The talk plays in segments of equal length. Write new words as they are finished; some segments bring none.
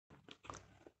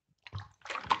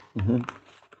Mhm.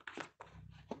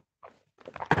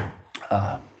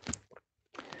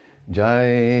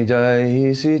 Jai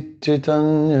Jai Sri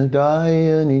Chaitanya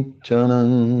Jaya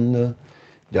Nityananda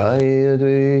Jaya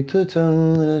Advaita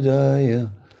Chandra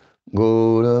Jaya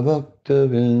Gaura Bhakta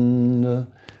Vrinda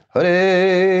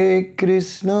Hare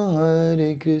Krishna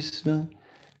Krishna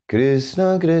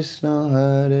Krishna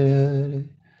Hare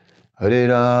Hare Hare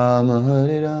Rama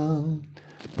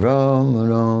Rama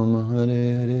Rama Hare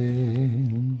Hare.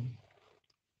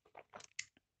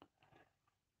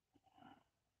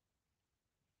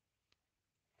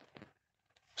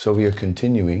 So we are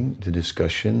continuing the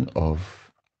discussion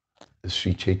of the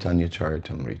Sri Chaitanya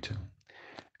Charitamrita.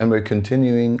 And we're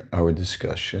continuing our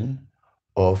discussion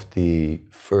of the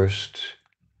first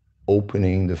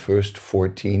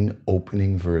 14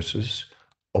 opening verses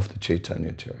of the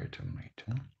Chaitanya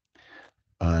Charitamrita,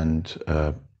 and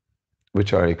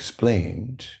which are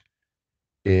explained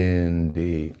in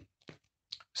the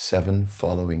 7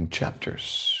 following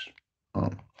chapters.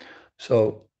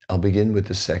 So I'll begin with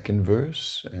the second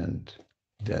verse, and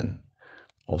then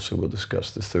also we'll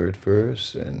discuss the third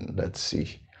verse, and let's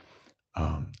see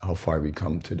how far we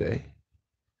come today.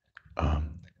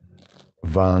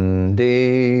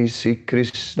 Vande Sri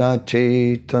Krishna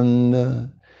Chaitanya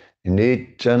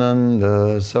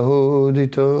Nityananda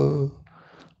Sahodito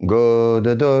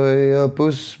Godadaya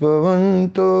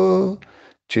Puspavanto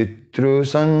Chitru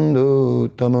Sando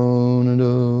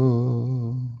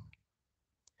Tamonado.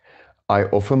 I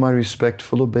offer my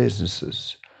respectful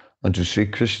obeisances unto Sri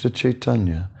Krishna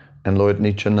Chaitanya and Lord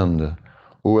Nityananda,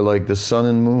 who are like the sun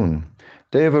and moon.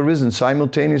 They have arisen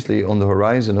simultaneously on the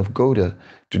horizon of Goda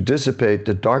to dissipate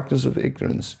the darkness of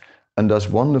ignorance and thus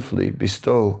wonderfully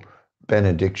bestow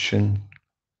benediction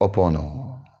upon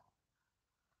all.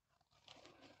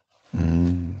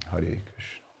 Hare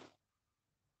Krishna.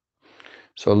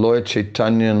 So Lord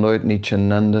Chaitanya and Lord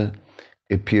Nityananda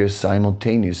appear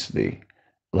simultaneously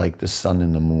like the sun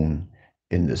and the moon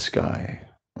in the sky.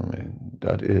 I mean,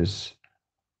 that is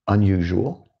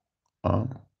unusual.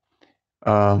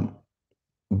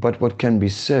 But what can be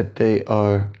said, they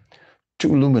are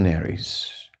two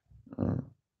luminaries.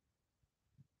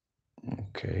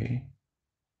 Okay.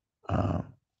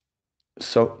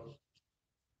 So,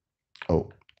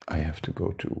 I have to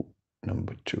go to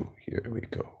number 2. Here we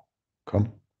go.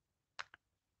 Come.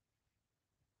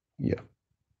 Yeah.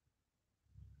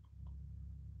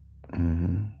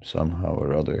 Somehow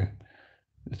or other,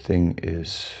 the thing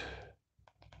is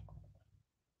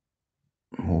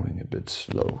moving a bit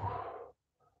slow.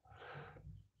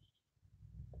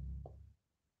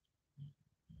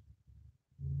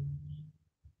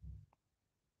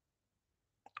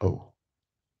 Oh,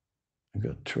 I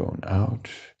got thrown out.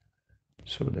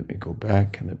 So let me go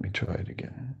back and let me try it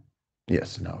again.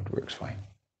 Yes, now it works fine.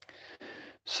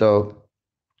 So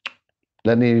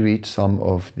let me read some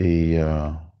of the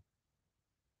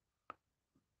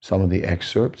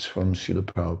excerpts from Srila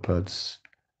Prabhupada's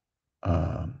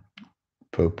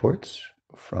purports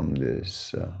from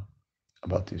this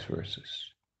about these verses.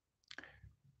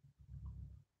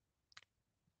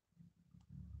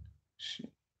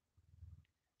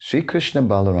 Sri Krishna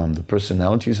Balaram, the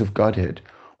personalities of Godhead,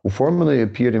 who formerly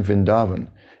appeared in Vrindavan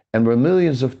and were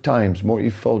millions of times more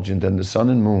effulgent than the sun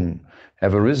and moon,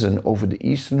 have arisen over the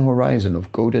eastern horizon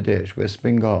of Goda Desh, West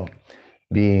Bengal,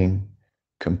 being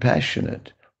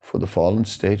compassionate for the fallen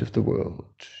state of the world.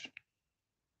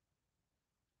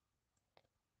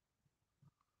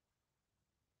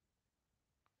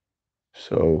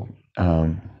 So,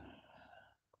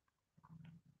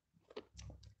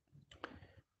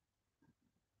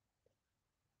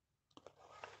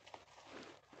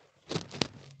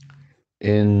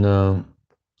 in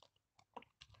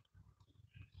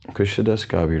Krishnadas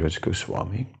Kaviraj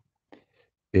Goswami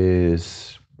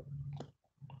is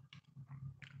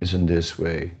in this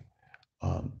way,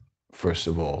 first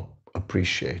of all,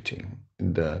 appreciating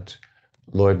that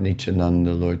Lord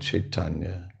Nityananda, Lord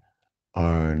Chaitanya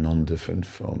are non-different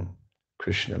from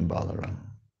Krishna and Balaram.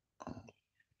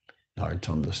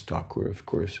 Narottam Thakur, of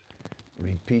course,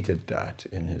 repeated that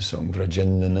in his song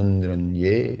Vrajandanandran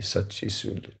Ye Sachi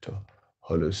Sulito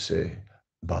Holose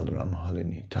Balaram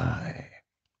Halinitai.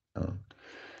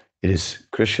 It is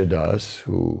Krishnadas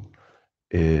who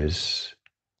is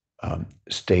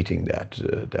stating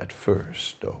that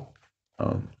first, though.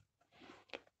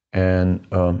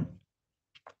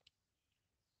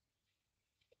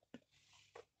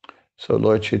 So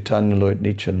Lord Chaitanya, Lord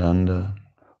Nityananda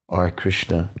are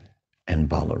Krishna and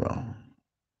Balaram.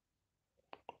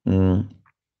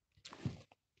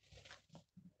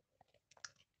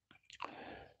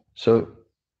 So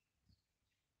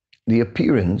the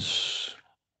appearance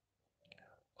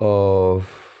of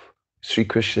Sri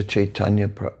Krishna Chaitanya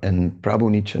and Prabhu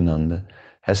Nityananda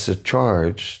has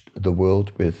surcharged the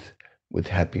world with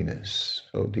happiness.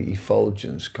 So the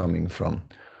effulgence coming from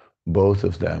both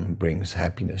of them brings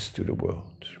happiness to the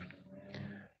world.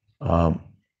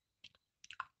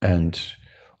 And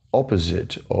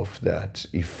opposite of that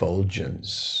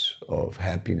effulgence of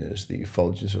happiness, the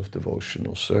effulgence of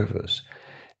devotional service,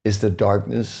 is the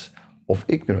darkness of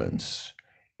ignorance,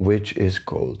 which is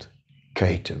called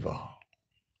Kaitava.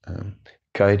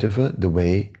 Kaitava, the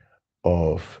way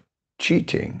of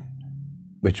cheating,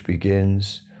 which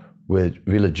begins with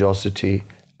religiosity,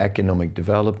 economic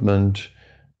development,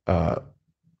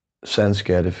 sense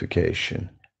gratification,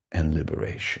 and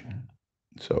liberation.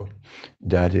 So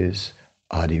that is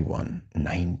Adi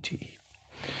 190.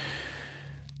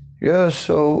 Yeah,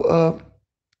 so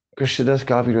Krishnadas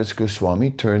Kaviraj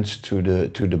Goswami turns to the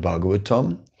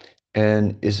Bhagavatam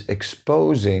and is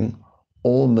exposing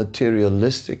all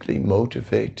materialistically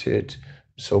motivated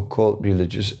so-called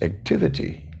religious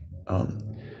activity,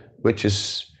 which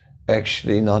is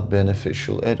actually not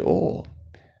beneficial at all,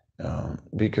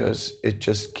 because it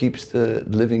just keeps the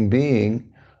living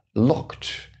being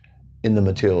locked in the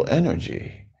material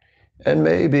energy. And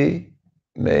maybe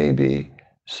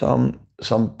some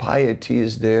piety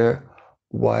is there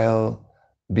while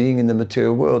being in the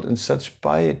material world, and such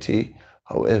piety,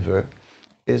 however,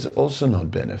 is also not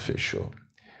beneficial.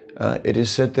 It is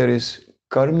said there is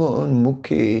karma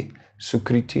unmukhi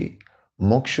sukriti,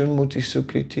 moksha unmukhi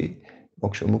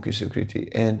sukriti,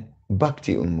 and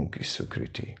bhakti unmukhi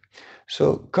sukriti.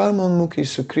 So karma unmukhi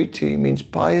sukriti means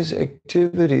pious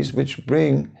activities which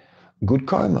bring good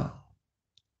karma,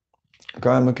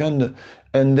 karma kanda,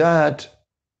 and that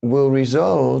will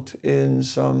result in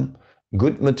some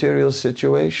good material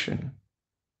situation.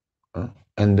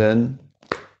 And then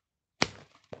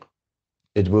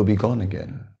it will be gone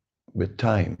again with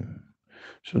time.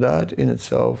 So that in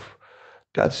itself,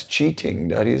 that's cheating.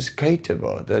 That is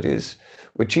kaitava. That is,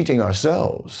 we're cheating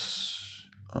ourselves.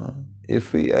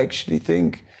 If we actually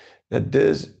think that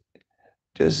this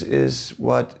is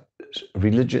what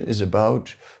religion is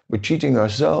about, we're cheating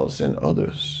ourselves and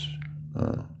others,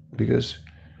 because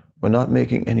we're not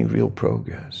making any real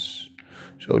progress.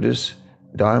 So this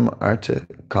dharma, artha,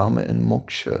 kama, and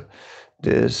moksha,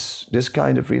 this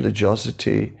kind of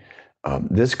religiosity,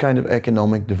 this kind of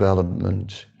economic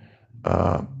development,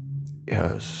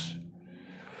 yes.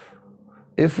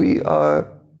 If we are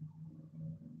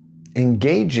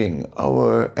engaging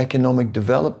our economic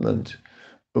development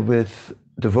with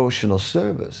devotional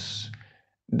service,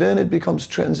 then it becomes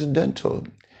transcendental.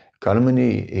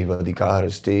 Karmani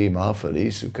evadikaraste mafali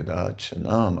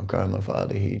sukadachanam karma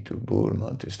falihi tu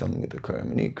burmatistamgata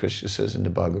karmani. Krishna says in the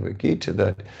Bhagavad Gita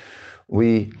that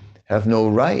we have no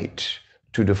right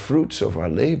to the fruits of our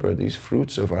labor. These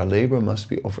fruits of our labor must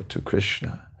be offered to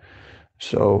Krishna.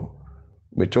 So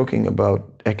we're talking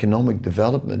about economic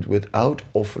development without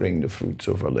offering the fruits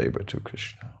of our labor to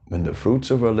Krishna. When the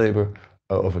fruits of our labor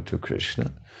are offered to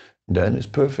Krishna, then it's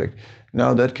perfect.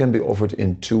 Now that can be offered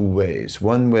in two ways.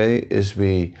 One way is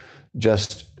we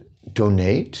just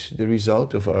donate the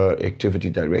result of our activity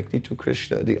directly to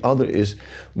Krishna. The other is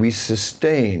we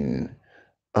sustain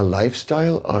a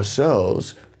lifestyle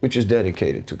ourselves which is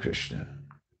dedicated to Krishna.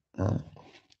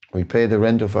 We pay the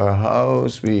rent of our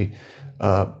house, we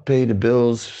pay the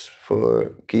bills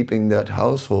for keeping that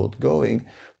household going,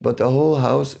 but the whole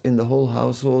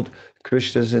household,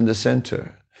 Krishna is in the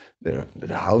center.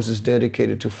 The house is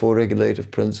dedicated to four regulative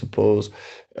principles.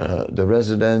 The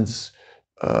residents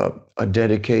are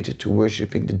dedicated to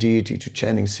worshiping the deity, to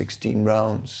chanting 16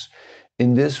 rounds.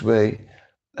 In this way,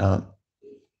 the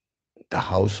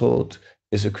household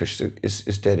is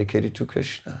dedicated to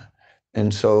Krishna.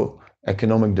 And so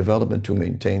economic development to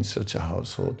maintain such a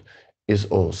household is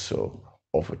also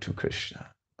offered to Krishna.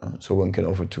 So one can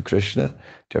offer to Krishna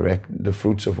the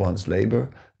fruits of one's labor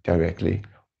directly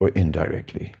or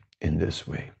indirectly in this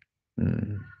way.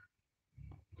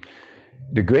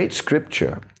 The great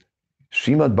scripture,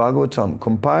 Srimad Bhagavatam,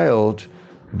 compiled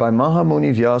by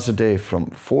Mahamuni Vyasadeva from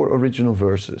 4 original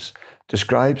verses,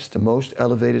 describes the most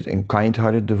elevated and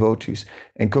kind-hearted devotees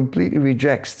and completely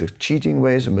rejects the cheating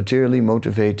ways of materially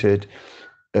motivated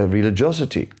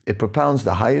religiosity. It propounds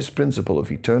the highest principle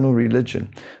of eternal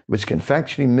religion, which can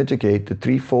factually mitigate the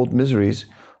threefold miseries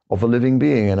of a living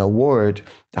being and award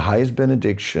the highest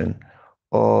benediction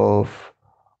of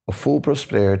full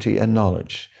prosperity and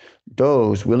knowledge.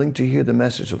 Those willing to hear the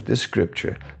message of this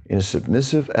scripture in a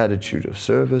submissive attitude of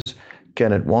service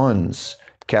can at once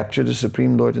capture the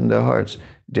Supreme Lord in their hearts.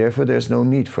 Therefore, there's no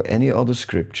need for any other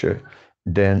scripture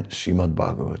than Srimad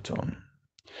Bhagavatam.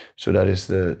 So that is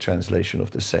the translation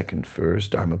of the second verse,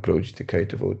 Dharma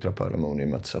Projitikaitavotra Paramoni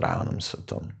Matsaranam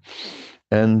Satam.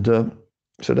 And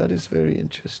so that is very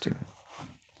interesting.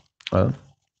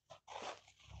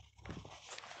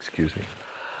 Excuse me.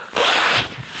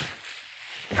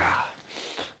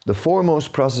 The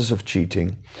foremost process of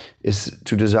cheating is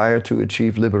to desire to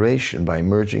achieve liberation by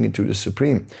merging into the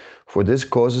Supreme, for this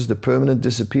causes the permanent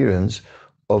disappearance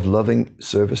of loving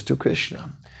service to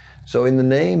Krishna. So in the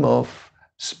name of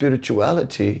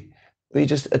spirituality, we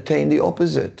just attain the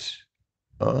opposite.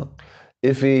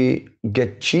 If we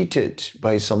get cheated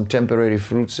by some temporary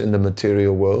fruits in the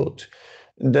material world,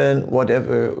 then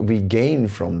whatever we gain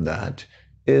from that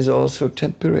is also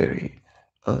temporary.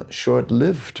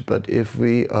 Short-lived. But if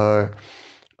we're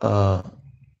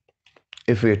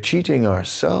cheating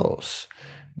ourselves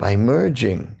by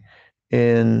merging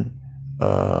in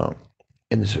the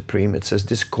Supreme, it says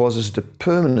this causes the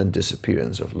permanent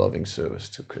disappearance of loving service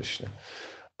to Krishna.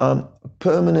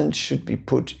 Permanent should be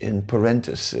put in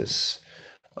parentheses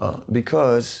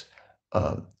because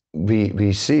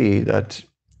we see that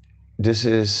this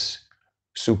is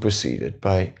superseded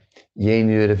by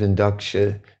Yenir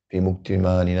Vindaksha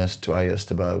Vimuktimaninas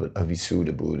Tvayastabha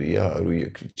Avisuda Buddhiya Aruya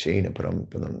Krichena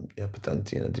Parampanam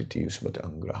Yapatantina Dritiyusmata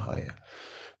Angrahaya.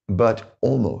 But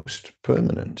almost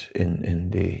permanent in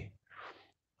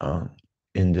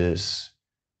this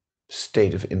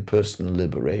state of impersonal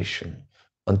liberation,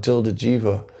 until the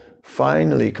jiva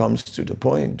finally comes to the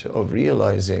point of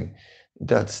realizing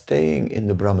that staying in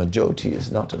the Brahmajyoti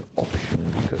is not an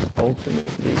option, because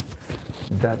ultimately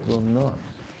that will not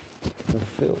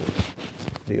fulfill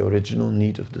the original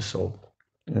need of the soul.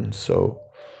 And so,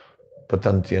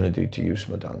 Patantyana Diti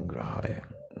Yusmadangrahaya.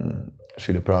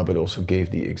 Srila Prabhupada also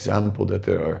gave the example that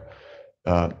there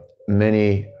are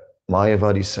many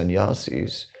Mayavadi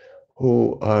sannyasis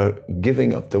who are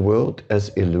giving up the world as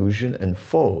illusion and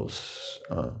false.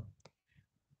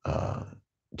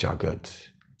 Jagat,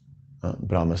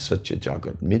 Brahma Satya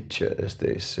Jagat Mithya, as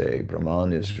they say.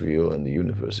 Brahman is real and the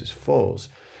universe is false.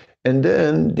 And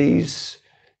then these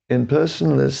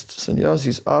impersonalist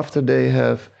sannyasis, after they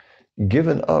have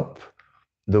given up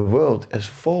the world as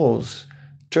false,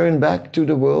 turn back to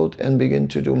the world and begin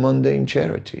to do mundane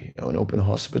charity, and open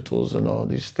hospitals and all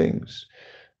these things.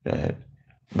 Right?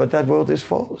 But that world is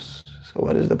false. So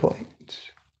what is the point?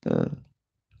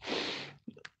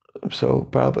 So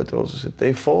Prabhupada also said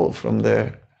they fall from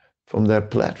their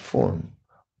platform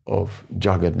of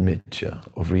Jagat Mithya,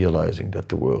 of realizing that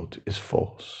the world is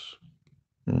false.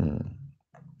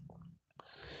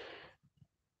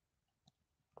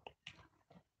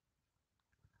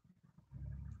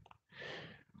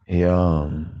 Yeah.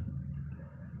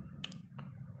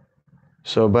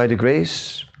 So by the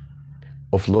grace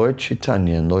of Lord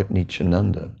Chaitanya and Lord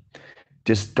Nityananda,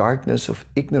 this darkness of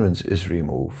ignorance is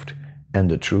removed and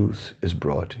the truth is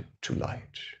brought to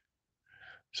light.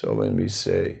 So when we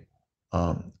say,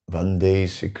 Vande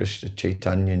Sri Krishna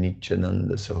Chaitanya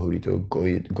Nityananda Sahurito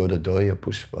Godadoya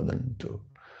Pushpadanto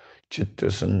Chitta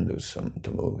Sandhu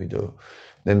Samtamovido,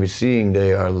 then we're seeing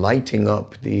they are lighting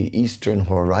up the eastern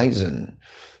horizon,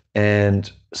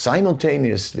 and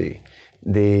simultaneously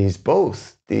these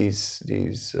bodies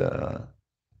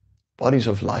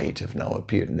of light have now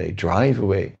appeared, and they drive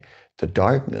away the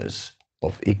darkness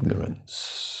of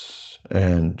ignorance.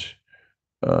 And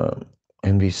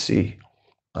we see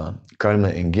karma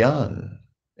and gyan.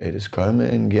 It is karma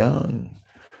and gyan.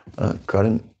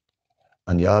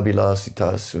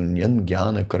 Anyabilasita sunyan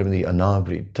jnana karmani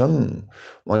anavritam.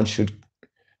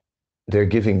 They're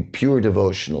giving pure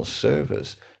devotional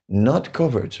service, not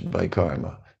covered by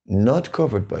karma, not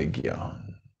covered by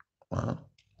gyan.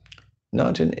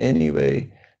 Not in any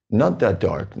way, not that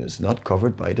darkness, not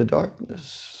covered by the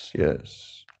darkness.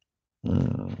 Yes.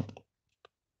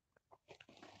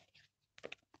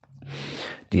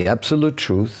 The absolute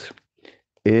truth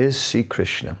is Sri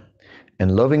Krishna,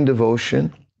 and loving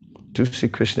devotion to Sri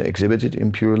Krishna exhibited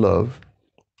in pure love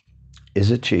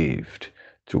is achieved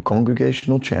through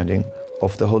congregational chanting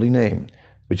of the holy name,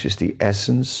 which is the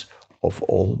essence of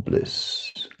all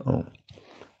bliss.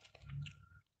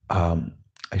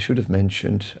 I should have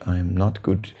mentioned, I'm not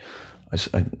good,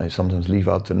 I sometimes leave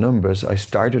out the numbers. I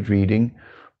started reading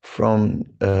from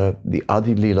the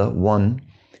Adi Lila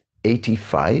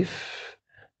 185,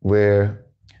 where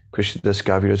Krishnadas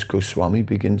Kaviraj Goswami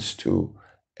begins to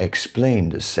explain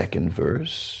the second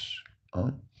verse.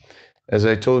 As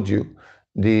I told you,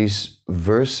 these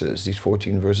verses, these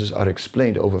 14 verses, are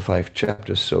explained over 5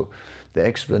 chapters. So the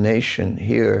explanation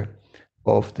here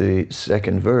of the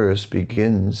second verse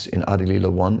begins in Adi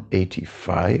Lila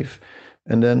 185.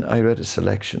 And then I read a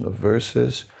selection of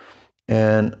verses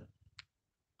And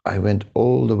I went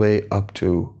all the way up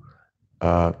to,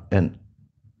 up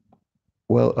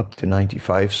to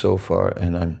 95 so far,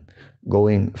 and I'm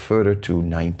going further to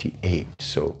 98.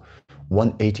 So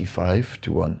 185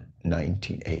 to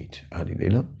 198.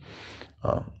 Adilila.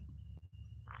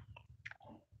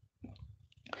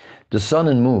 The sun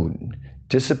and moon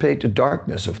dissipate the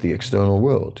darkness of the external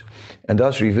world and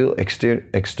thus reveal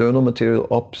external material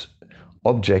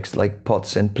objects like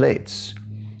pots and plates.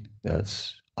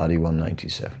 That's Adi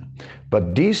 197.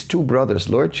 But these two brothers,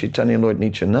 Lord Chaitanya and Lord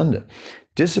Nityananda,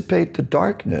 dissipate the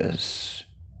darkness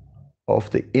of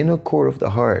the inner core of the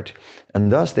heart,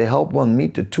 and thus they help one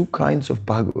meet the two kinds of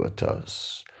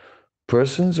Bhagavatas,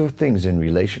 persons or things in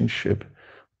relationship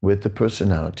with the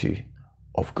personality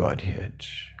of Godhead.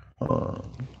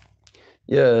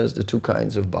 Yes, the two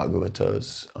kinds of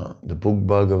Bhagavatas, the book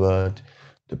Bhagavat,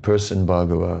 the person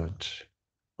Bhagavat,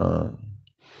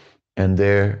 and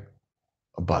there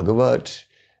Bhagavat,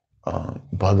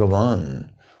 Bhagavan,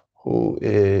 who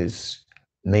is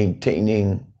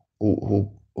maintaining, who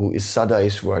is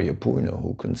Sadaisvarya Purna,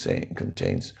 who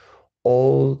contains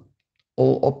all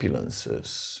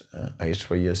opulences,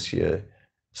 Aishvaryasya,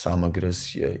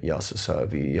 Samagrasya,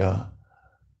 Yasasaviya,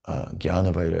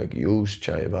 Jnana Vairagyus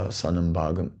Chaiva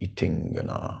Sanambhagam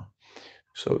Itingana.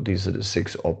 So these are the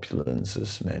six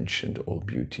opulences mentioned: all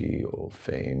beauty, all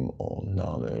fame, all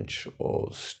knowledge,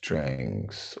 all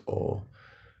strength, all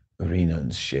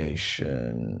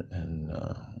renunciation, and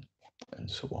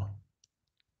so on.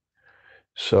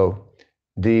 So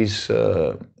these,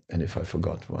 and if I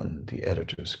forgot one, the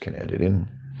editors can edit in.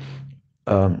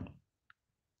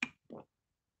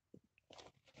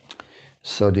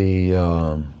 So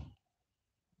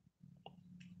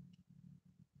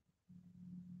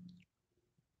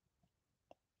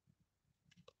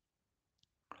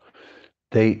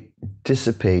they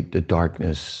dissipate the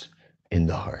darkness in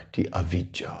the heart, the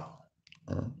avidya,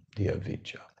 the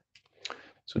avidya.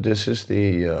 So this is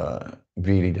the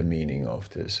really the meaning of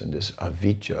this, and this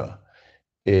avidya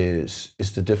is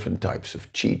the different types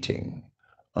of cheating,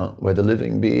 where the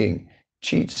living being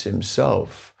cheats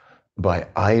himself by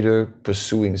either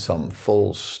pursuing some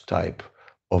false type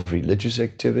of religious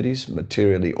activities,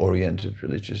 materially oriented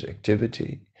religious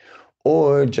activity,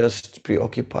 or just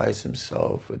preoccupies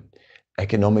himself with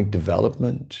economic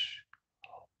development,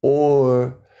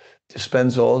 or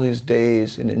spends all his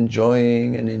days in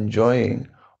enjoying,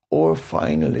 or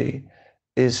finally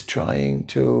is trying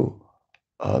to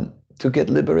get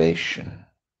liberation.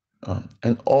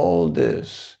 And all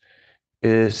this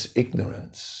is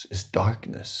ignorance, is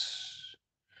darkness.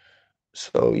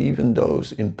 So even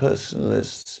those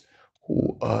impersonalists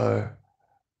who are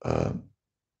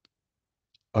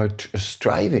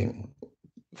striving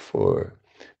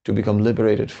to become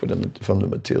liberated from the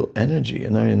material energy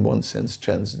and are in one sense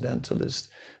transcendentalists,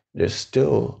 they're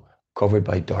still covered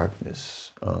by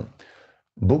darkness.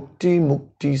 Bhukti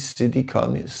mukti siddhi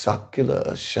kami sakila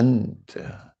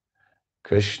ashanta.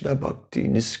 Krishna bhakti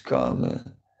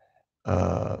niskama.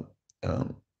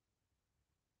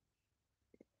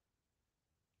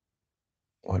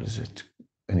 What is it?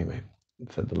 Anyway,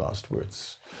 said the last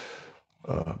words.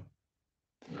 The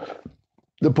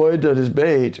point that is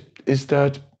made is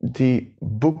that the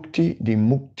bhukti, the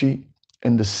mukti,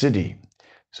 and the siddhi.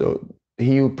 So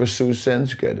he who pursues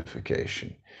sense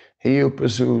gratification, he who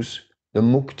pursues the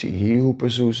mukti, he who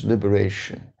pursues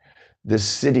liberation, the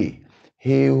siddhi,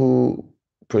 he who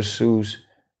pursues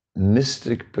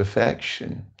mystic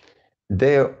perfection,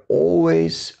 they are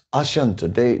always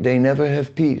ashanta. They never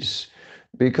have peace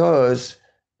because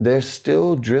they're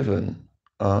still driven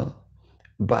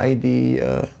by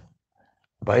the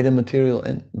material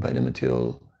and by the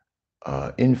material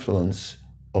influence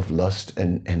of lust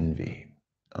and envy.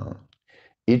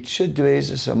 Icha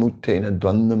dvesa samuttena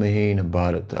dvandamahena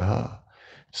bharataha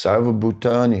sarva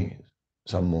bhutani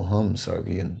sammoham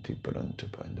sargayanti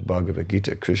parantapa. In the Bhagavad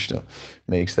Gita, Krishna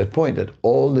makes that point that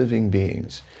all living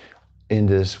beings in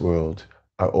this world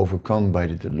are overcome by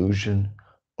the delusion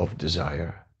of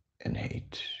desire and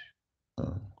hate.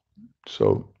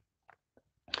 So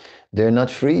they're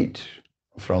not freed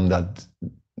from that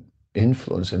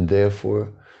influence, and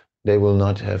therefore they will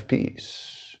not have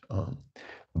peace.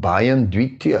 Bhayam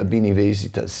dvitya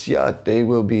abhinivesita syat, they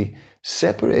will be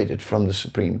separated from the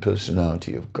Supreme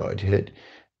Personality of Godhead,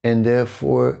 and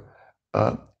therefore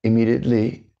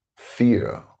immediately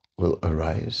fear will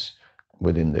arise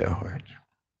within their heart.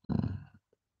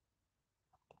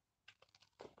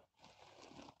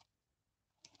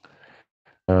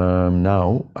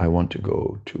 Now I want to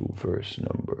go to verse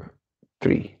number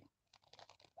 3.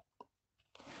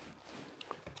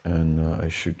 And I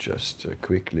should just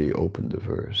quickly open the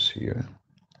verse here.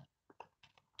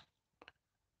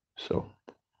 So,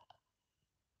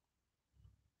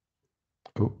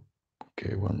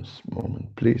 okay, one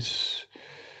moment, please.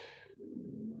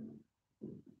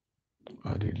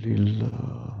 Adi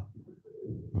Lila,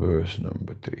 verse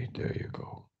number 3. There you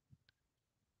go.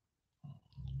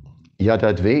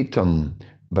 Yadadvetam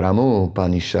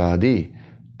Brahmopanishadi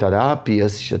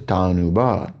Tadapiyasya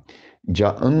Tanuba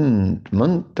Jant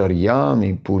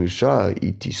Mantaryami Purusha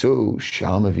Itiso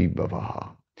Shamavibhavaha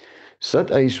Sat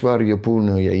Aishwarya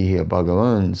Purna Yaiha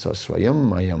Bhagavan Saswayam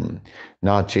Mayam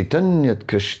Na Chaitanyat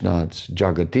Krishnats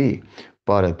Jagati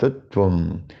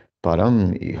Paratatvam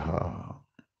Param Iha.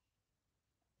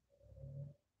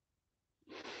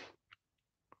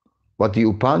 What the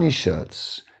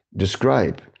Upanishads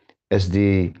describe as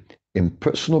the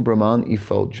impersonal Brahman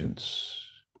effulgence.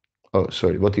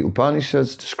 What the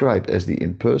Upanishads describe as the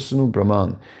impersonal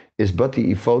Brahman is but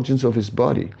the effulgence of his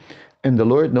body, and the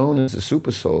Lord known as the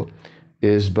Supersoul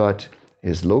is but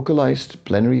his localized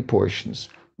plenary portions.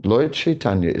 Lord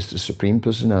Chaitanya is the Supreme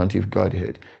Personality of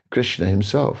Godhead, Krishna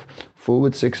himself, full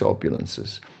with 6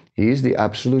 opulences. He is the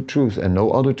absolute truth, and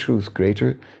no other truth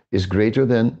is greater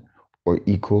than or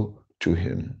equal to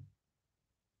him.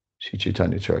 Sri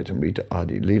Chaitanya Charitamrita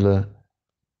Adi Lila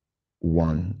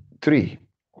 1:3.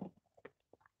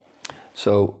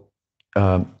 So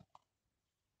that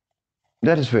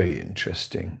is very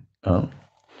interesting.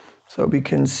 So we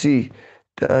can see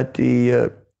that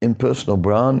the impersonal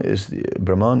Brahman is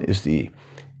the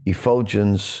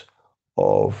effulgence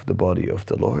of the body of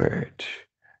the Lord,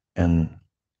 and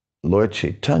Lord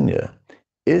Chaitanya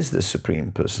is the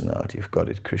Supreme Personality of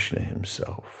Godhead, Krishna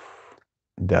himself.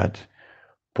 That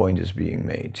point is being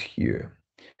made here.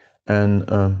 And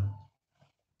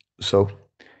so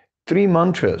 3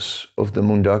 mantras of the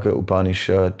Mundaka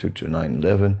Upanishad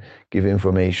 2-9-11 give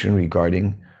information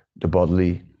regarding the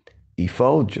bodily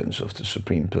effulgence of the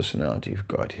Supreme Personality of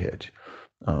Godhead.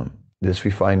 This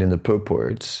we find in the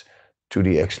purports to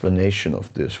the explanation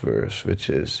of this verse, which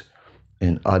is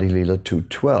in Adi Lila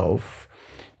 2:12,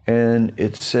 and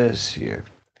it says here,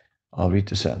 I'll read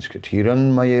the Sanskrit.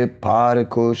 Hiranmaye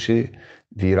parakoshe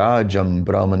virajam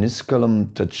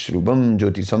brahmaniskalam tatshrubam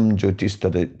jyotisam jyotis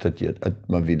tatyat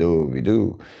atma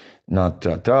vidu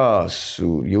natrata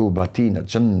suryo bhatina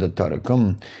chanda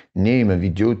tarakam nema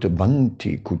vidyota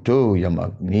bhanti kuto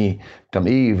yamagni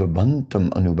tameva bhantam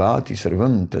anubhati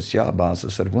sarvam tasya bhasa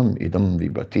sarvam idam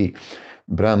vibhati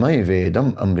Brahmai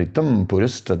Vedam Amritam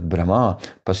Purastad Brahma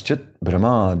Paschat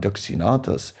Brahma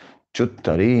Daksinatas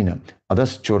Chuttarena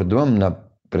Adas Chordvam Na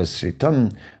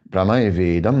Prasritam Brahmai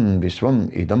Vedam Viswam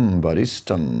Idam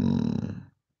Varistam.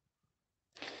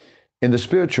 In the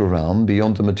spiritual realm,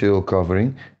 beyond the material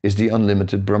covering, is the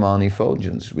unlimited Brahman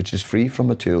effulgence, which is free from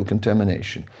material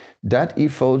contamination. That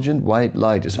effulgent white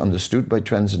light is understood by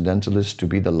transcendentalists to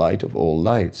be the light of all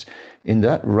lights. In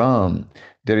that realm,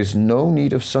 there is no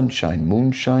need of sunshine,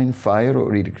 moonshine, fire,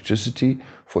 or electricity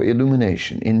for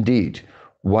illumination. Indeed,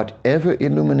 whatever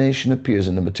illumination appears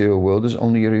in the material world is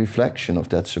only a reflection of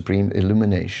that supreme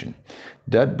illumination.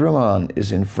 That Brahman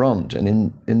is in front and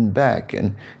in back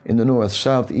and in the north,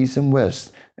 south, east, and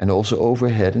west, and also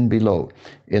overhead and below.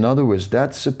 In other words,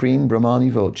 that supreme Brahman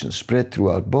effulgence spread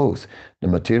throughout both the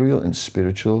material and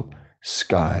spiritual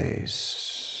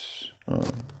skies.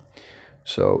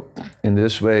 So in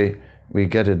this way, we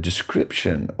get a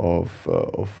description of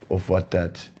what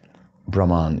that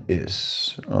Brahman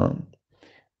is.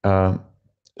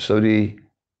 So the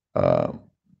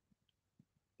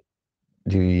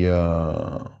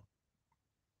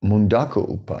Mundaka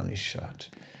Upanishad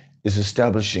is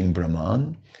establishing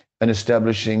Brahman and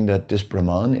establishing that this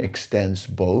Brahman extends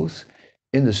both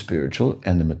in the spiritual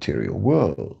and the material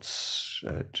worlds.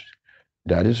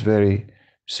 That is very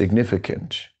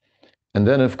significant. And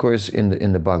then, of course, in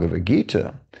the Bhagavad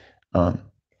Gita,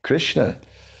 Krishna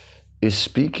is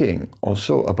speaking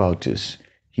also about this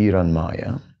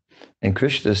Hiranmaya, and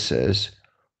Krishna says,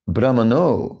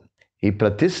 Brahmano hi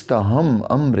pratistaham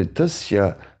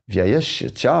amritasya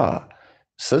vyayasya cha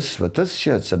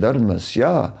sasvatasya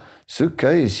sadharmasya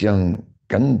sukaisyam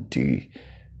kanti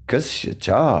kasya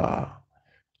cha.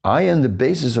 I am the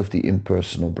basis of the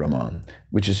impersonal Brahman,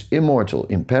 which is immortal,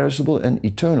 imperishable, and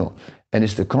eternal, and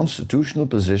is the constitutional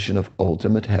position of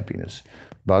ultimate happiness.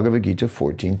 Bhagavad Gita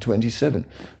 14:27.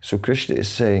 So Krishna is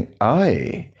saying,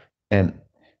 I am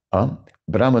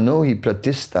Brahmano hi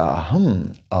pratista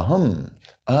aham,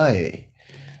 I.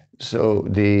 So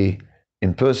the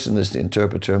impersonalist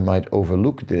interpreter might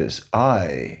overlook this,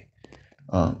 I.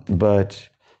 But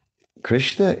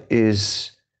Krishna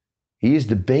is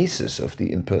the basis of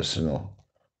the impersonal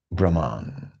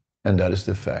Brahman. And that is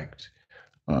the fact.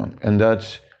 And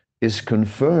that is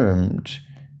confirmed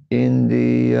in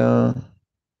the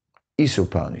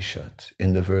Isopanishad,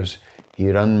 in the verse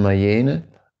Hiranmayena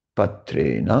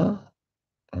Patrena.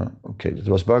 Okay, that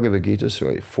was Bhagavad Gita,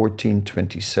 sorry,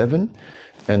 14:27.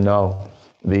 And now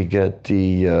we get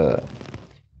the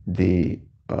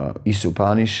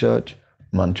Isopanishad,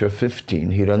 mantra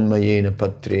 15. Hiranmayena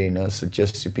Patrena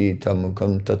Satyasyapi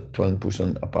Tamukam Tattvan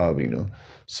Pusan Apavrino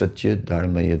Satya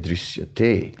Dharmaya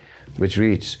Drishyate, which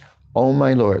reads, O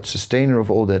my Lord, sustainer of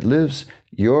all that lives,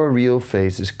 your real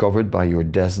face is covered by your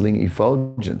dazzling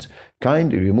effulgence.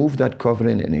 Kindly remove that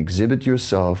covering and exhibit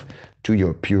yourself to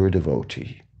your pure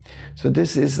devotee. So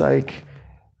this is like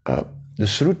the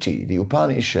Sruti, the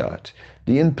Upanishad.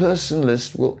 The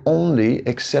impersonalist will only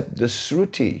accept the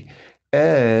Sruti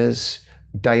as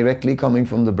directly coming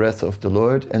from the breath of the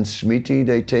Lord, and Smriti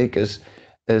they take as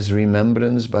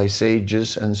remembrance by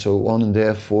sages and so on, and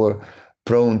therefore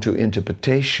prone to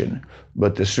interpretation.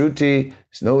 But the Sruti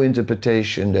is no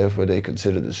interpretation, therefore they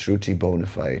consider the Sruti bona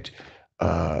fide.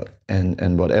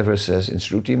 And whatever says in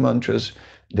Sruti mantras,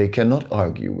 they cannot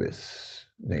argue with.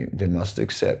 They must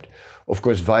accept. Of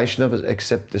course, Vaishnavas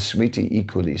accept the Smriti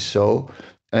equally so,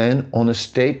 and on a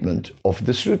statement of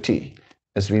the Sruti,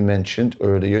 as we mentioned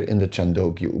earlier in the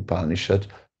Chandogya Upanishad,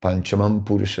 Panchamam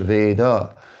Purusha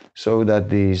Veda, so that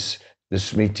the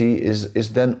Smriti is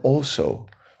then also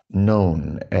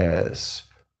known as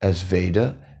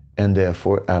Veda, and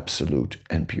therefore absolute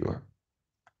and pure.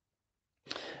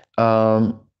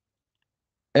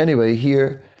 Anyway,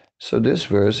 here, so this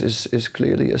verse is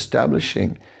clearly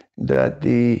establishing that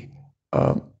the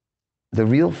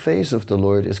real face of the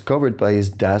Lord is covered by his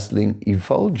dazzling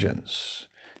effulgence.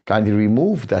 Kindly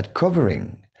remove that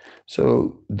covering.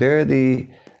 So there the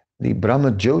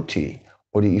Brahma Jyoti,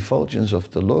 or the effulgence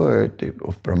of the Lord,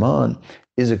 of Brahman,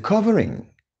 is a covering.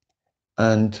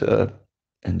 And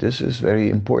this is very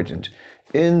important.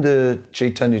 In the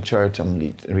Chaitanya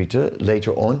Charitamrita,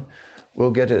 later on,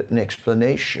 we'll get an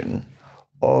explanation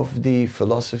of the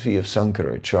philosophy of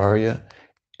Sankaracharya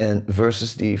and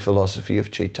versus the philosophy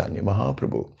of Chaitanya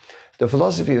Mahaprabhu. The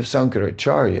philosophy of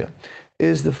Sankaracharya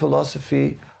is the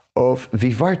philosophy of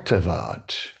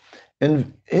Vivartavad.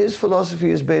 And his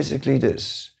philosophy is basically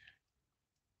this.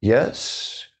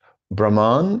 Yes,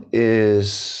 Brahman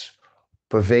is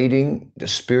pervading the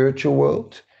spiritual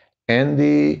world and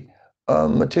the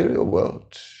material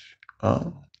world,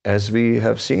 as we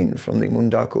have seen from the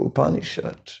Mundaka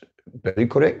Upanishad very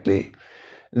correctly.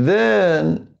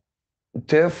 Then,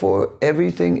 therefore,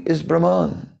 everything is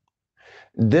Brahman.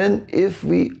 Then, if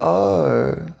we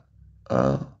are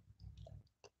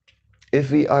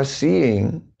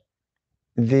seeing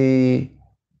the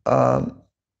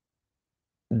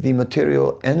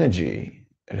material energy,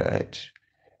 right,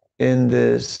 in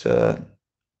this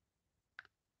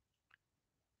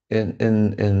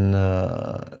in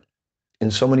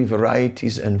so many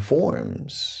varieties and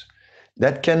forms,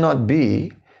 that cannot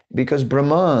be, because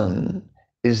Brahman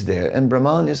is there, and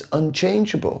Brahman is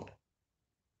unchangeable.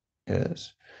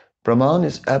 Yes, Brahman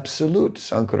is absolute,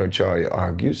 Sankaracharya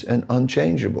argues, and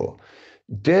unchangeable.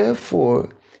 Therefore,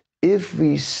 if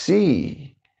we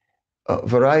see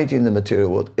variety in the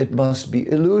material world, it must be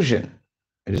illusion.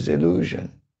 It is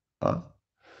illusion.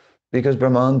 Because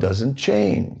Brahman doesn't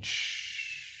change.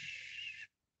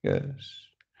 Yes.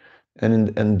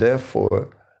 And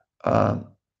therefore,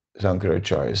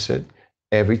 Sankaracharya said,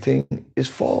 everything is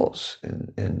false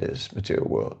in this material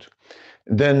world.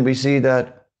 Then we see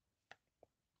that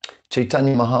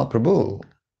Chaitanya Mahaprabhu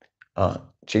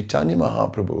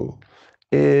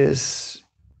is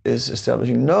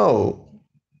establishing,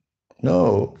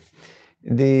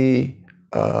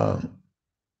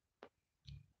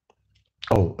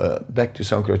 back to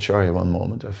Sankaracharya one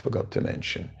moment, I forgot to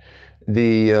mention.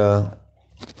 The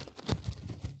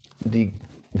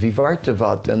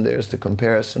Vivartavad, then there's the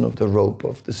comparison of the rope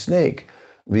of the snake.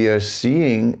 We are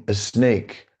seeing a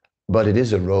snake, but it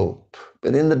is a rope.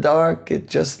 But in the dark, it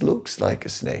just looks like a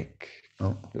snake.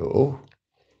 Oh,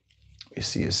 we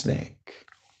see a snake,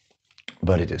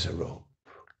 but it is a rope.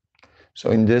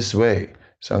 So in this way,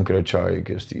 Sankaracharya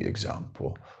gives the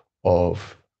example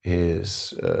of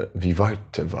his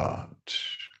Vivartavad,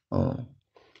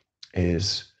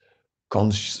 his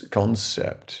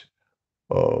concept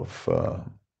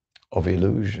of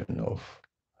illusion.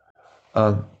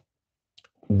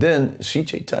 Then Sri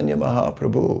Chaitanya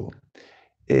Mahaprabhu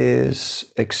is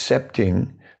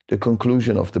accepting the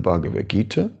conclusion of the Bhagavad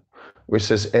Gita, which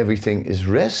says everything is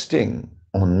resting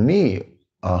on me.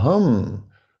 Aham,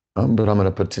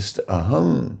 Brahmana Patista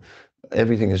Aham.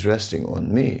 Everything is resting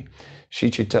on me. Sri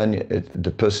Chaitanya,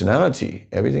 the personality,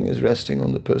 everything is resting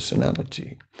on the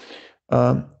personality.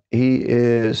 He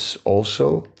is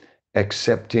also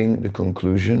accepting the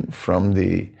conclusion from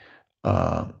the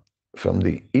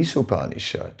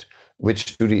Isopanishad,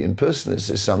 which to the impersonalists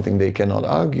is something they cannot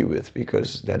argue with,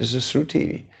 because that is a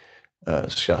Sruti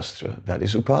Shastra, that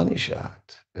is Upanishad.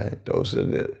 Right? Those are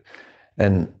the,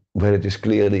 and where it is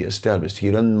clearly established,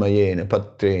 Hiranmayena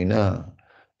Patrena,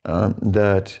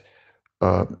 that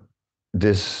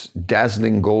this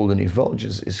dazzling golden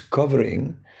effulgence is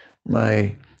covering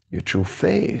your true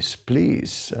face.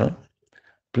 Please,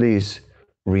 please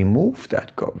remove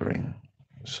that covering.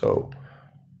 So,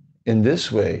 in this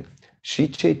way, Sri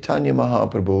Chaitanya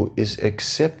Mahaprabhu is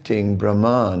accepting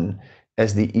Brahman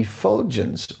as the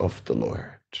effulgence of the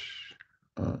Lord.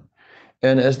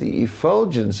 And as the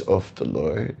effulgence of the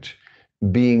Lord,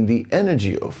 being the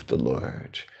energy of the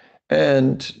Lord.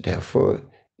 And therefore,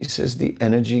 he says the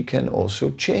energy can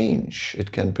also change.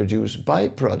 It can produce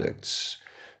byproducts.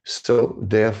 So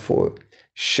therefore,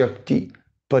 Shakti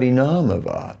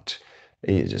Parinamavat.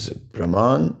 It is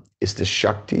Brahman, is the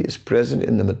Shakti, is present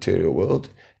in the material world,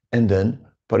 and then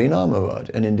Parinamavat.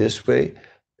 And in this way,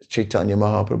 Chaitanya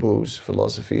Mahaprabhu's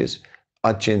philosophy is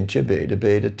Achintya Beda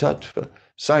Beda Tattva.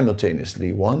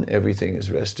 Simultaneously, one, everything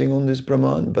is resting on this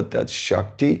Brahman, but that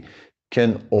Shakti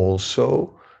can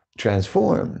also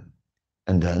transform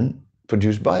and then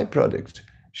produce byproducts.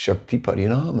 Shakti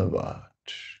Parinamavat.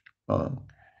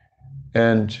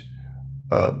 And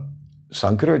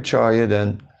Sankaracharya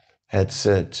then had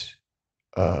said,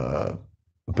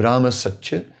 Brahma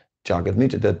Satya, Jagat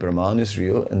Mita, that Brahman is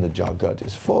real and the Jagat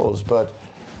is false. But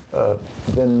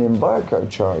then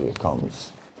Nimbarkaracharya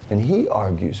comes and he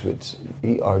argues the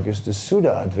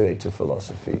Suddha Advaita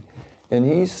philosophy. And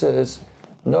he says,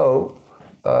 no,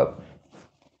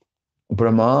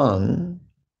 Brahman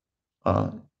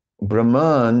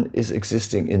is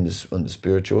existing on the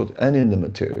spiritual world and in the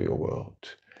material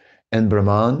world. And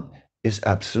Brahman is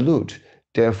absolute.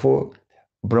 Therefore,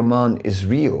 Brahman is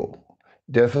real.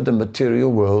 Therefore, the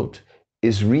material world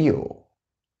is real.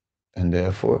 And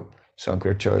therefore,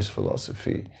 Sankaracharya's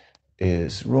philosophy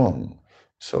is wrong.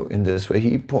 So in this way,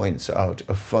 he points out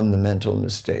a fundamental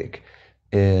mistake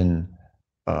in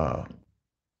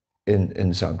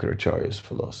Sankaracharya's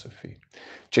philosophy.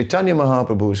 Chaitanya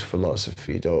Mahaprabhu's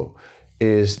philosophy, though,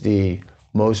 is the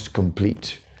most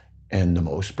complete and the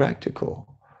most practical.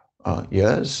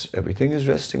 Yes, everything is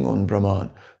resting on Brahman,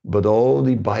 but all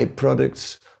the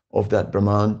byproducts of that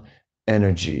Brahman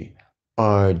energy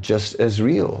are just as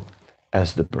real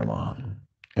as the Brahman.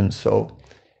 And so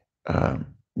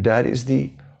that is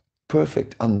the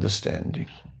perfect understanding.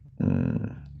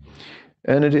 And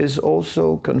it is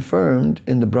also confirmed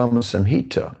in the Brahma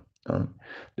Samhita.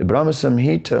 The Brahma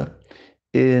Samhita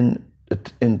in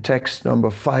text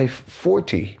number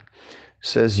 540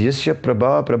 says, Yasya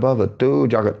Prabha Prabhavato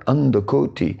Jagat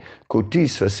Andakoti Koti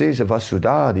Svasesa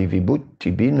Vasudadi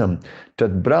Vibhuti Binam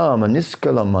Tad Brahma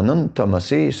Niskalam Anantam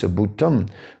Asesa Bhutam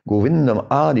Govindam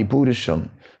Adi Purusam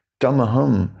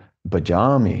Tamaham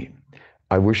Bhajami.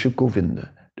 I worship Govinda,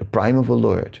 the primeval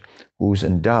Lord, who is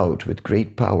endowed with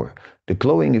great power. The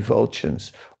glowing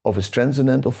effulgence of his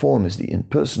transcendental form is the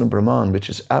impersonal Brahman, which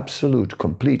is absolute,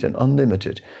 complete, and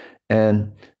unlimited,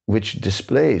 and which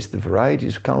displays the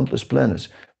varieties of countless planets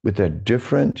with their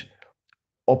different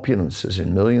opulences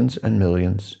in millions and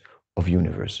millions of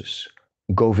universes.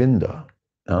 Govinda,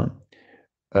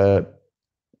 the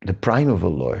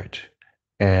primeval Lord,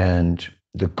 and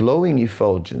the glowing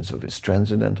effulgence of his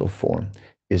transcendental form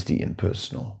is the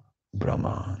impersonal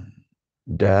Brahman.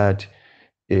 That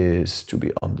is to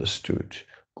be understood.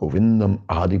 Govindam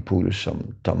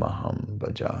Adipurusam Tamaham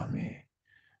Bhajami.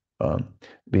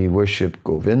 We worship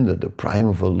Govinda, the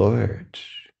primeval Lord.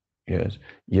 Yes.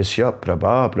 Yasya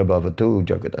Prabha Prabhavatu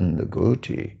Jagat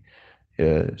Andagoti.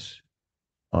 Yes.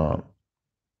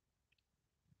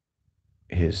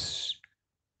 His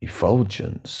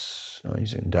effulgence,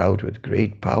 he's endowed with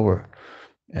great power,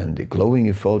 and the glowing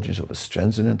effulgence of his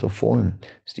transcendental form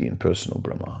is the impersonal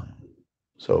Brahman.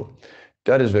 So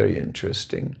that is very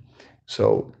interesting.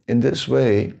 So in this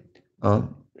way,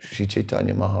 Sri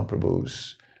Chaitanya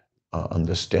Mahaprabhu's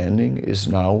understanding is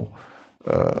now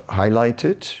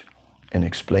highlighted and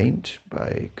explained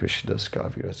by Krishnadas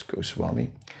Kaviraj Goswami,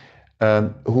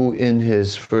 who in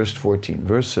his first 14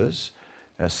 verses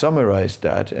has summarized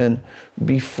that. And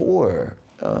before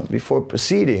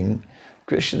proceeding,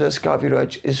 Krishnadas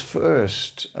Kaviraj is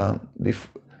first,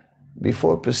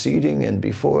 before proceeding and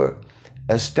before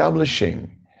establishing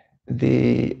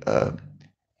the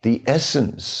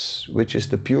essence, which is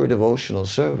the pure devotional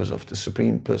service of the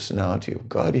Supreme Personality of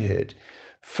Godhead,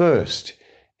 First,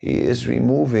 he is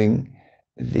removing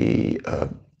the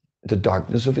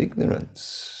darkness of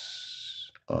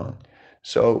ignorance.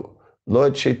 So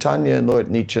Lord Chaitanya and Lord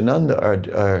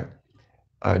Nityananda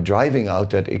are driving out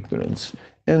that ignorance.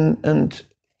 And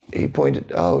he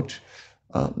pointed out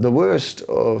the worst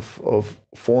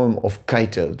form of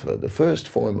kaitatva, the first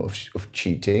form of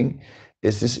cheating,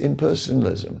 is this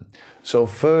impersonalism. So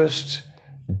first,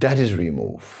 that is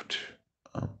removed.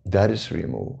 That is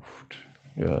removed.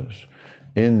 Yes.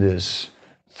 In this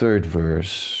third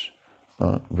verse,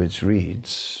 which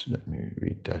reads, let me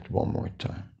read that one more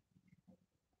time.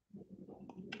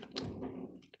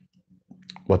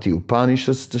 What the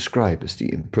Upanishads describe as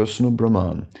the impersonal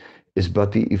Brahman is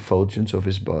but the effulgence of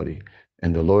his body,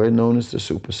 and the Lord known as the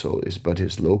Supersoul is but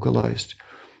his localized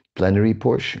plenary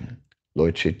portion.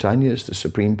 Lord Chaitanya is the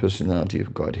Supreme Personality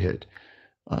of Godhead,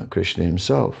 Krishna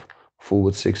himself, full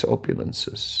with 6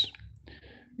 opulences.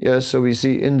 Yes, so we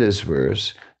see in this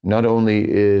verse, not only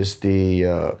is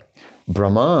the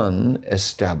Brahman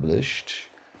established,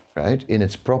 right, in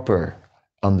its proper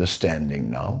understanding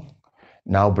now.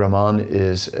 Now Brahman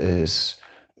is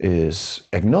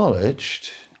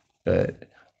acknowledged,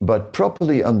 but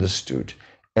properly understood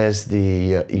as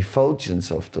the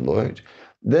effulgence of the Lord.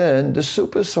 Then the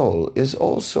Supersoul is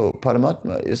also,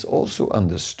 Paramatma is also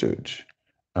understood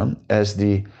as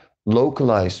the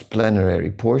localized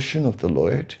plenary portion of the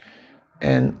Lord,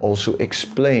 and also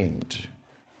explained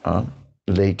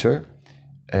later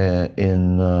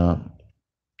in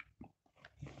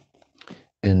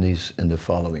the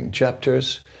following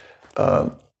chapters,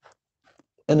 and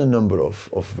a number of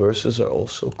verses are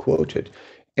also quoted.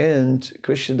 And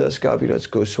Krishnadas Kaviraj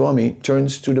Goswami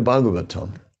turns to the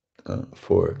Bhagavatam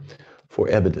for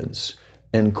evidence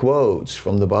and quotes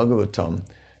from the Bhagavatam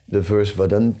the verse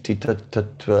Vadanti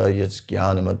tattva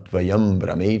yajnanamadvayam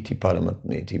brahmeti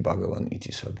paramatmeti bhagavan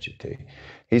iti sabjate.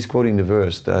 He's quoting the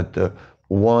verse that the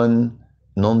one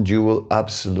non-dual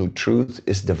absolute truth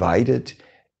is divided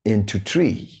into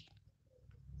 3.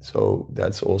 So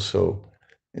that's also,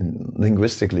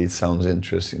 linguistically, it sounds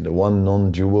interesting. The one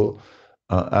non-dual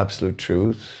absolute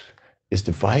truth is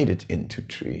divided into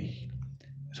 3.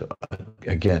 So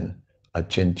again,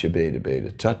 achintya beda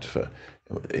beda tattva,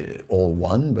 all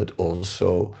one, but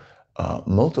also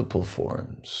multiple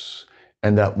forms.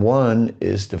 And that one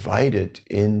is divided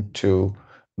into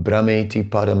brahmeti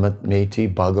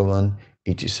paramatmeti bhagavan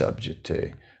iti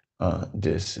sabjate.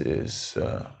 This is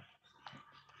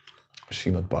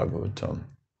Srimad Bhagavatam.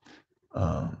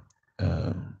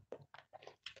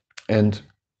 And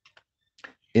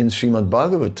in Srimad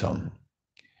Bhagavatam,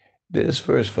 this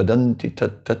verse, Vadanti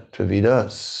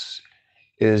tattvavidas,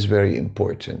 is very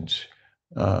important,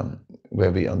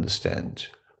 where we understand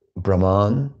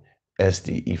Brahman as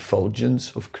the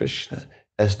effulgence of Krishna,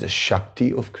 as the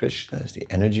Shakti of Krishna, as the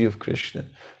energy of Krishna,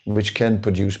 which can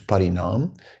produce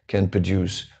parinam, can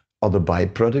produce other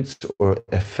byproducts or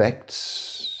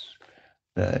effects.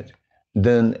 Right?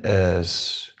 Then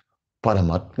as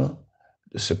Paramatma,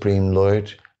 the Supreme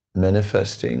Lord,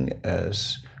 manifesting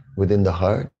as within the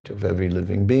heart of every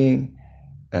living being,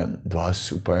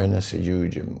 Dvasuparna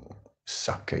Sayujam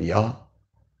Sakaya,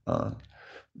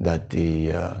 that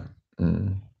the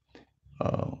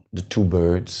 2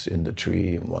 birds in the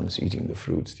tree, one's eating the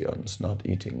fruits, the other's not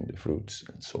eating the fruits,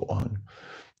 and so on.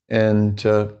 And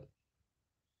the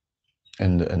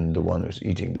one who's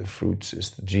eating the fruits is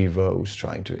the jiva who's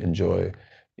trying to enjoy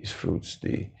these fruits.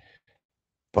 The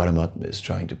Paramatma is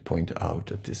trying to point out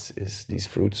that these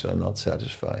fruits are not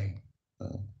satisfying.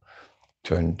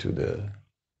 Turn to the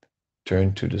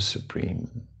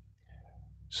Supreme.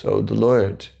 So the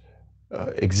Lord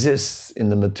exists in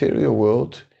the material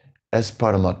world as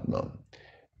Paramatma,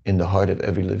 in the heart of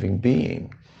every living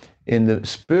being. In the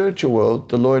spiritual world,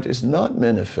 the Lord is not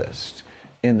manifest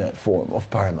in that form of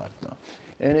Paramatma.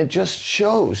 And it just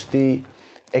shows the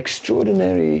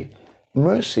extraordinary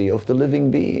mercy of the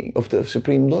living being, of the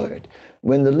Supreme Lord.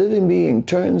 When the living being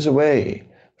turns away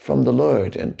from the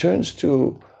Lord and turns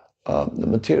to the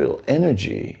material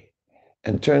energy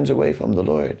and turns away from the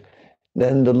Lord,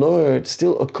 then the Lord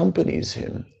still accompanies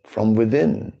him from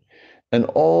within and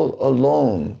all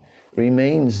alone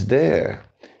remains there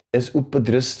as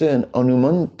Upadrista and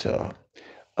Anumanta.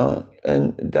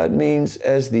 And that means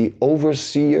as the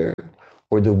overseer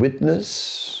or the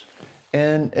witness,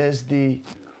 and as the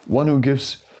one who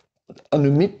gives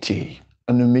anumiti.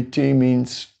 Anumiti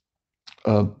means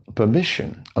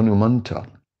permission, Anumanta.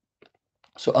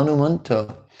 So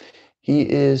Anumanta, he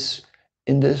is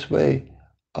in this way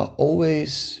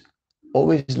always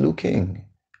looking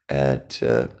at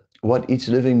what each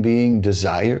living being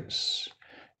desires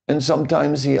And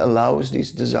sometimes he allows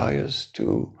these desires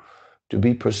to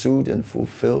be pursued and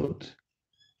fulfilled.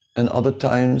 And other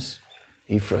times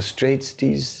he frustrates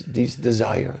these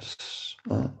desires.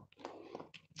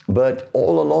 But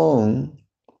all along,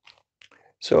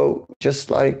 so just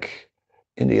like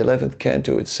in the 11th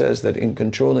canto, it says that in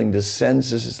controlling the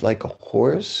senses is like a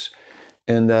horse,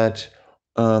 and that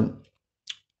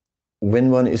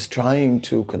when one is trying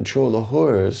to control a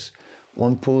horse,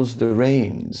 one pulls the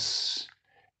reins.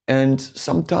 And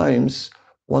sometimes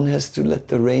one has to let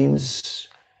the reins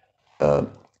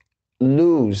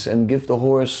loose and give the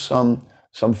horse some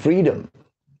freedom.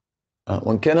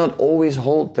 One cannot always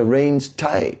hold the reins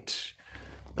tight.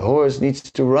 The horse needs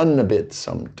to run a bit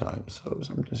sometimes. So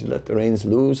sometimes you let the reins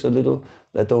loose a little,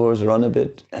 let the horse run a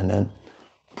bit, and then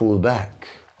pull back.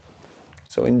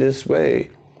 So in this way,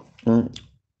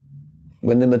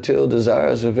 when the material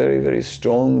desires are very, very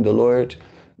strong, the Lord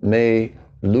may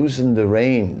loosen the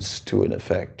reins to an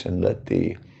effect and let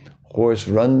the horse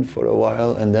run for a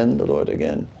while, and then the Lord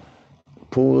again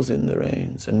pulls in the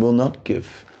reins and will not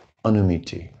give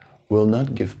anumiti, will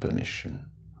not give permission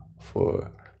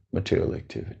for material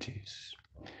activities.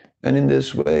 And in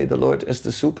this way, the Lord, as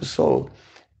the super soul,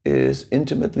 is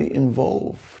intimately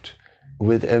involved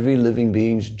with every living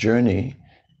being's journey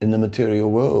in the material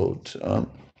world,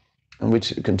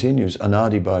 which continues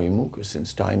anadi barimukha,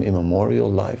 since time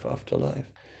immemorial, life after life.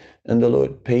 And the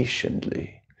Lord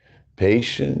patiently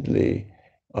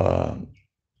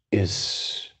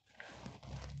is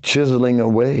chiseling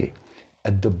away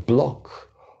at the block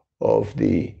of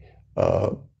the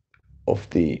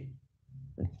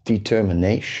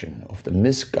determination, of the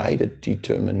misguided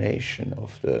determination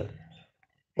of the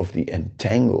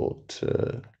entangled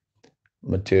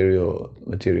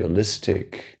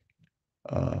materialistic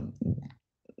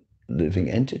living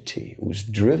entity who's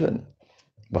driven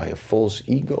by a false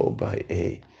ego, by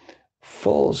a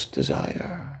false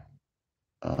desire,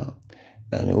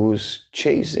 and who's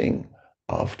chasing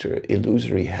after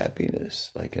illusory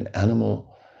happiness, like an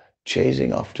animal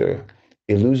chasing after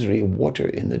illusory water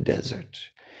in the desert.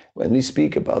 When we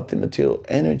speak about the material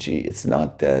energy, it's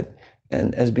not that,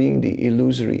 and as being the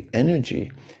illusory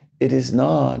energy, it is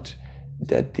not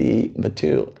that the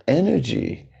material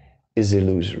energy is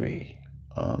illusory,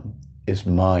 is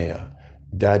Maya,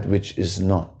 that which is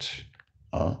not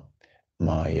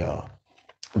Maya,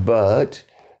 but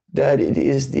that it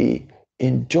is the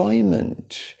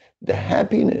enjoyment, the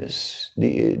happiness,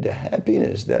 the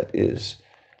happiness that is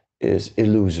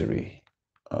illusory.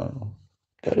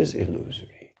 That is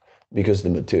illusory, because the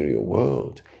material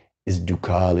world is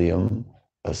dukkalium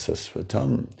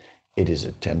asasvatam. It is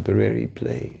a temporary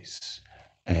place,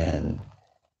 and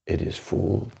it is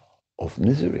full of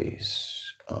miseries.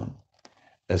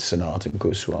 As Sanatana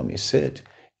Goswami said,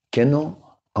 Keno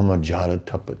amajara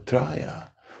tapatraya.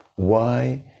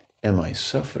 Why am I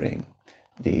suffering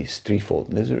these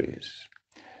threefold miseries?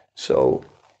 So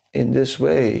in this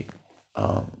way,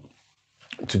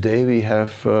 today we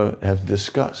have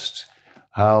discussed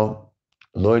how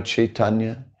Lord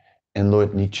Chaitanya and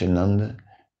Lord Nityananda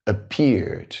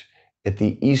appeared at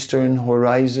the eastern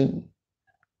horizon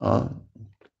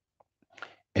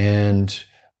and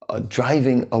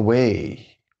driving away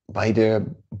by their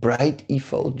bright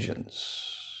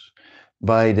effulgence,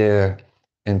 by their,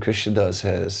 and Krishnadas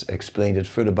has explained it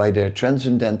further, by their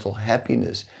transcendental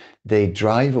happiness, they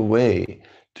drive away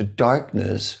the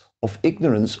darkness of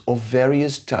ignorance of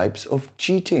various types of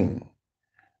cheating.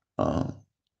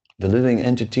 The living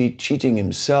entity cheating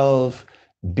himself,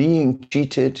 being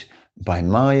cheated by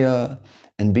Maya,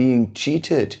 and being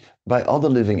cheated by other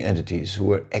living entities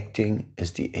who are acting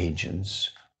as the agents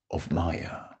of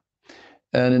Maya.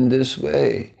 And in this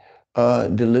way,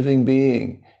 the living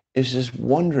being is just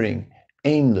wandering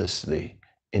aimlessly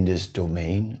in this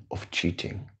domain of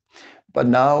cheating. But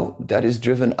now that is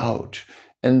driven out.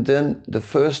 And then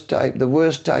the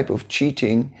worst type of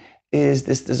cheating is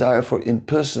this desire for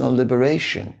impersonal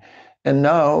liberation. And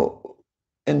now,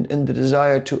 in the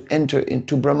desire to enter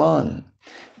into Brahman.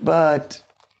 But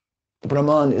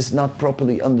Brahman is not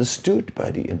properly understood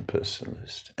by the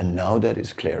impersonalist. And now that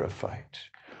is clarified.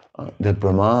 That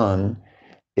Brahman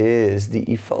is the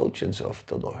effulgence of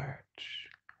the Lord.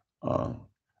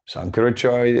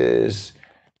 Sankaracharya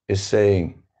is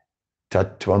saying,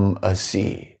 Tattvam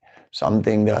Asi,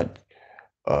 something that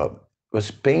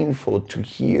was painful to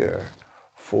hear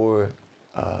for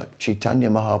Chaitanya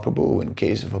Mahaprabhu. In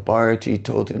case of Bharati,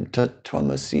 told him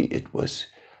Tattvam Asi, it was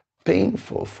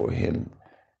painful for him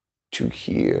to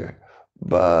hear.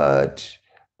 But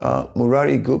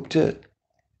Murari Gupta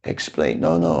explained,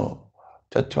 no,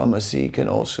 Tattvam Asi can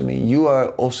also mean you are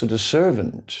also the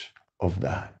servant of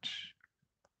that.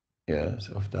 Yes,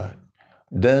 of that.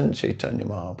 Then Chaitanya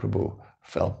Mahaprabhu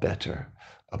felt better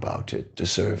about it, the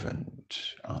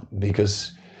servant,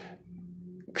 because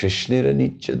Krishnera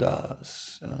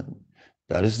Nityadas,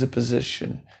 that is the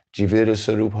position. Jivera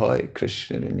Sarubhai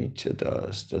Krishnera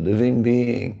Nityadas, the living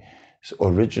being's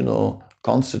original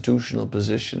constitutional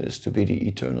position is to be the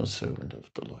eternal servant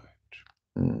of the Lord.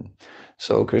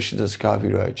 So Krishnadas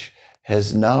Kaviraj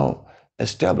has now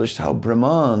established how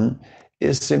Brahman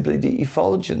is simply the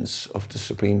effulgence of the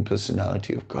Supreme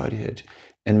Personality of Godhead.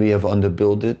 And we have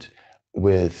underbuilt it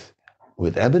with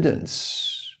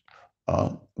evidence,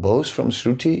 both from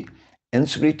Shruti and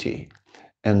Smriti.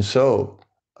 And so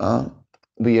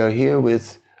we are here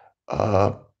with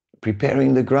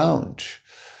preparing the ground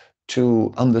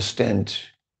to understand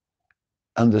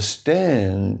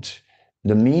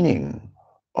the meaning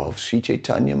of Sri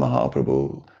Chaitanya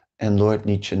Mahaprabhu and Lord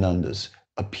Nityananda's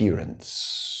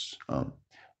appearance,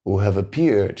 who have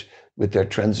appeared with their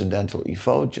transcendental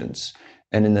effulgence.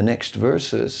 And in the next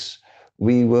verses,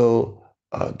 we will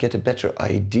get a better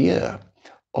idea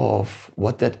of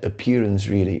what that appearance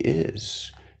really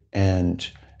is and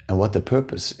what the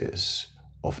purpose is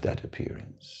of that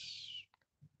appearance.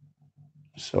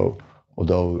 So,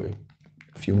 although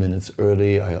a few minutes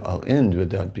early, I'll end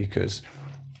with that because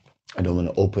I don't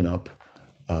want to open up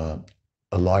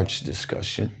a large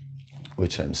discussion,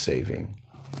 which I'm saving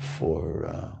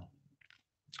for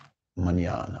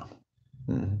mañana,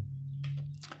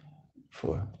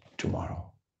 for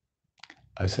tomorrow.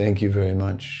 I thank you very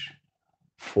much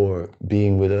for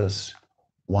being with us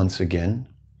once again,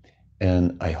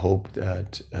 and I hope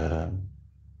that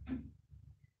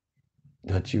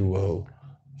that you will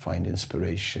find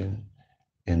inspiration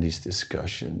in these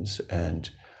discussions, and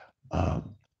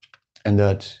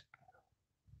that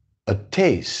a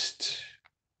taste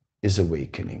is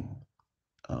awakening.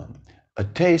 A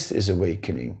taste is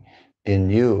awakening in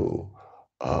you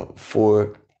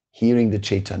for hearing the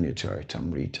Chaitanya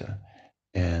Charitamrita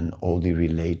and all the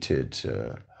related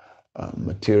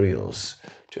materials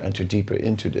to enter deeper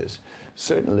into this.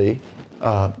 Certainly,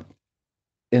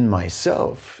 in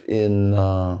myself, in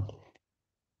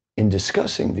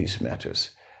discussing these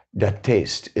matters, that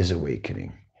taste is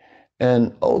awakening.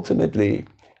 And ultimately,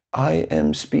 I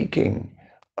am speaking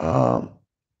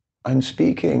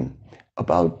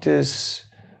about this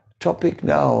topic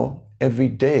now every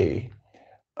day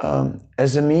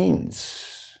as a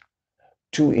means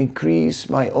to increase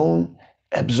my own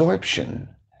absorption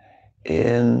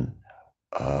in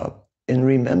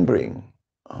remembering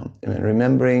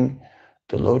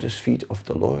the lotus feet of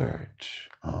the Lord.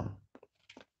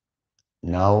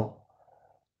 Now,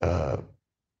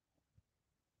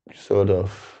 sort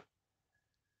of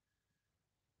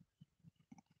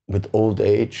with old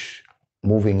age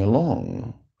moving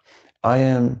along, I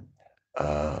am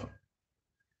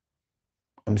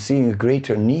I'm seeing a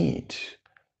greater need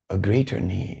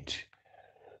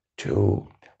to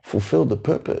fulfill the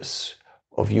purpose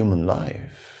of human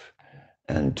life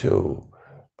and to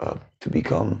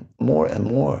become more and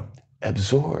more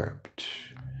absorbed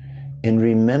in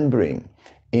remembering,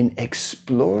 in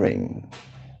exploring,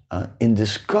 in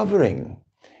discovering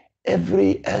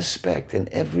every aspect and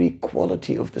every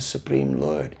quality of the Supreme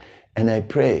Lord. And I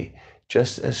pray,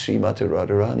 just as Srimati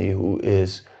Radharani, who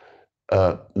is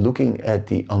looking at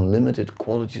the unlimited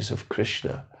qualities of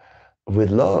Krishna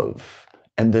with love,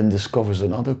 and then discovers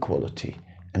another quality,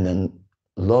 and then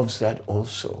loves that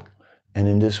also. And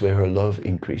in this way, her love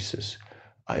increases.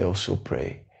 I also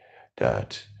pray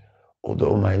that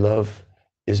although my love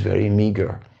is very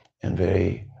meager and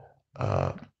very,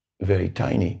 very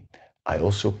tiny, I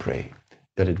also pray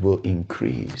that it will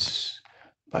increase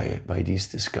by these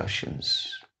discussions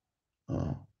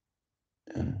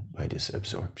and by this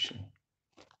absorption.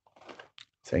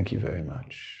 Thank you very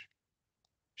much.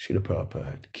 Srila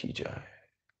Prabhupada ki jai.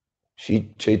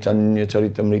 Shri Chaitanya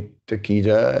Charitamrita ki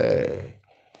jai.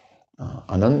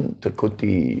 Ananta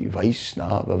Koti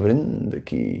Vaishnava Vrinda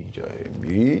ki jai.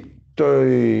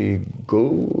 Nitai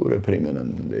Gaura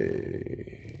Premanande.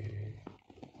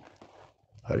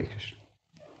 Hare Krishna.